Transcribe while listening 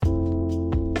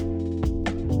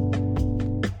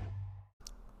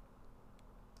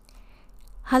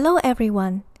Hello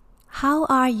everyone, how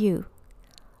are you?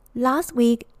 Last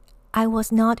week I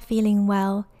was not feeling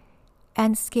well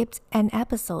and skipped an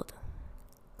episode.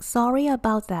 Sorry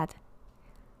about that.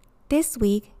 This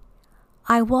week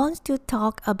I want to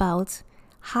talk about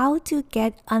how to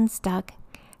get unstuck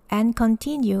and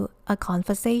continue a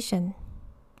conversation.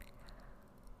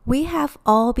 We have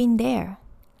all been there.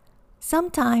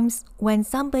 Sometimes when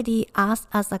somebody asks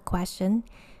us a question,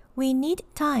 we need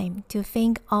time to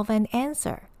think of an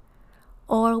answer,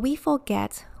 or we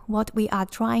forget what we are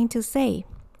trying to say.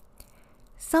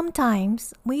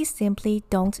 Sometimes we simply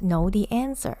don't know the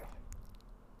answer.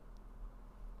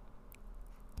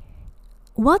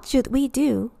 What should we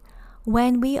do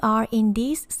when we are in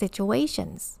these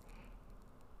situations?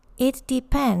 It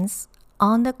depends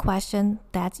on the question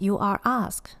that you are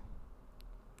asked.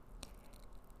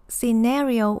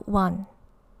 Scenario 1.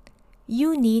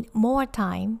 You need more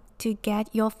time to get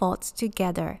your thoughts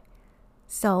together.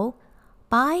 So,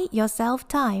 buy yourself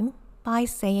time by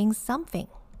saying something.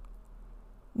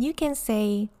 You can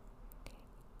say,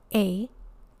 A.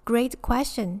 Great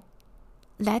question.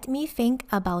 Let me think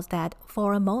about that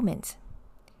for a moment.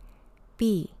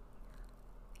 B.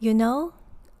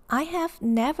 I have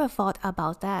never thought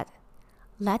about that.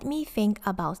 Let me think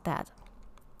about that.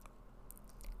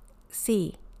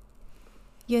 C.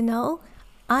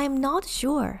 I'm not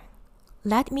sure.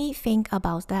 Let me think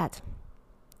about that.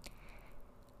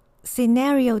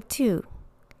 Scenario 2.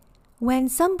 When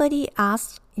somebody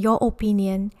asks your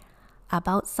opinion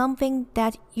about something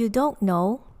that you don't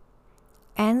know,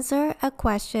 answer a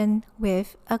question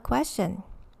with a question.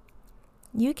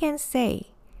 You can say,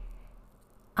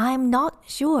 I'm not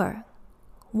sure.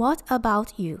 What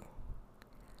about you?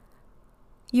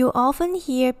 You often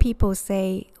hear people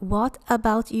say, what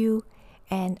about you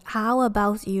and how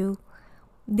about you?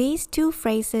 These two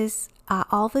phrases are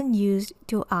often used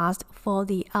to ask for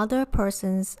the other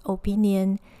person's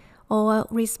opinion or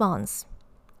response.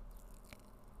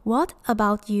 What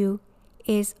about you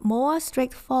is more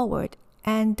straightforward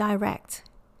and direct.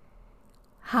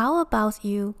 How about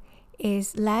you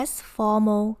is less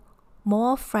formal,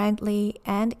 more friendly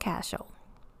and casual.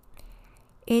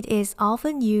 It is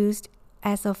often used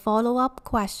as a follow-up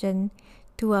question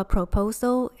to a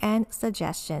proposal and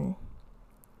suggestion.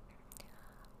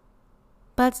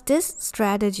 But this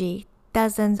strategy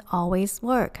doesn't always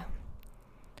work.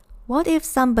 What if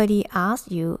somebody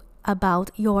asks you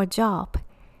about your job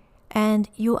and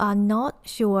you are not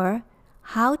sure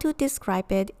how to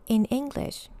describe it in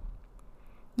English?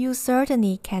 You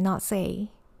certainly cannot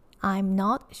say, I'm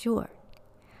not sure.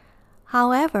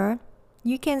 However,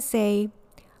 you can say,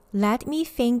 let me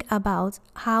think about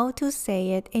how to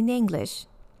say it in English.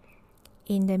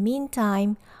 In the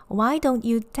meantime, why don't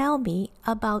you tell me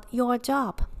about your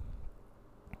job?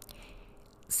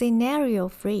 Scenario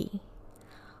 3.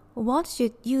 What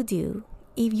should you do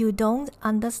if you don't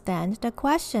understand the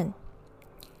question?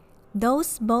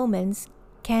 Those moments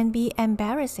can be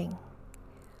embarrassing.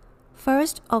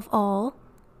 First of all,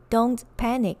 don't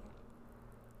panic.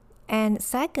 And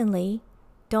secondly,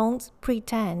 don't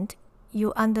pretend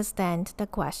you understand the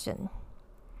question.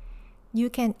 You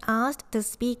can ask the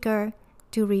speaker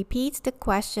to repeat the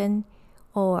question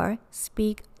or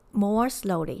speak more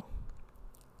slowly.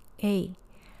 A.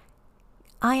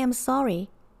 I am sorry.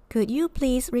 Could you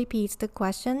please repeat the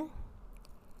question?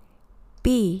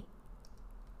 B.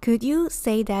 Could you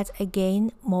say that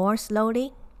again more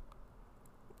slowly?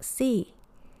 C.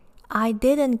 I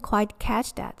didn't quite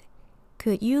catch that.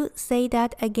 Could you say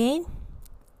that again?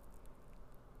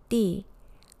 D.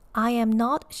 I am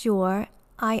not sure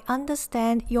I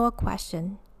understand your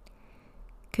question.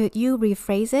 Could you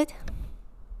rephrase it?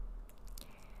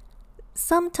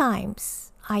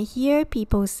 Sometimes I hear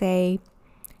people say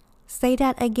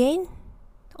that again,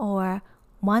 or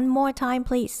one more time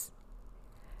please.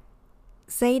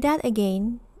 Say that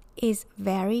again is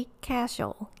very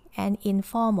casual and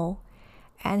informal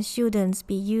and shouldn't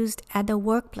be used at the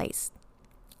workplace,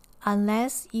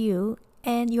 unless you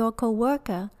and your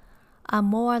coworker are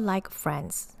more like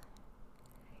friends.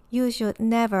 You should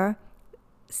never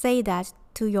say that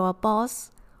to your boss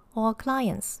or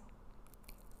clients.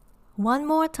 One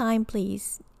more time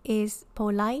please is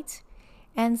polite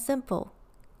and simple,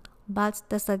 but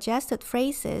the suggested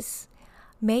phrases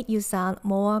make you sound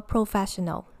more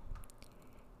professional.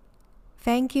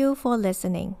 Thank you for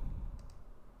listening.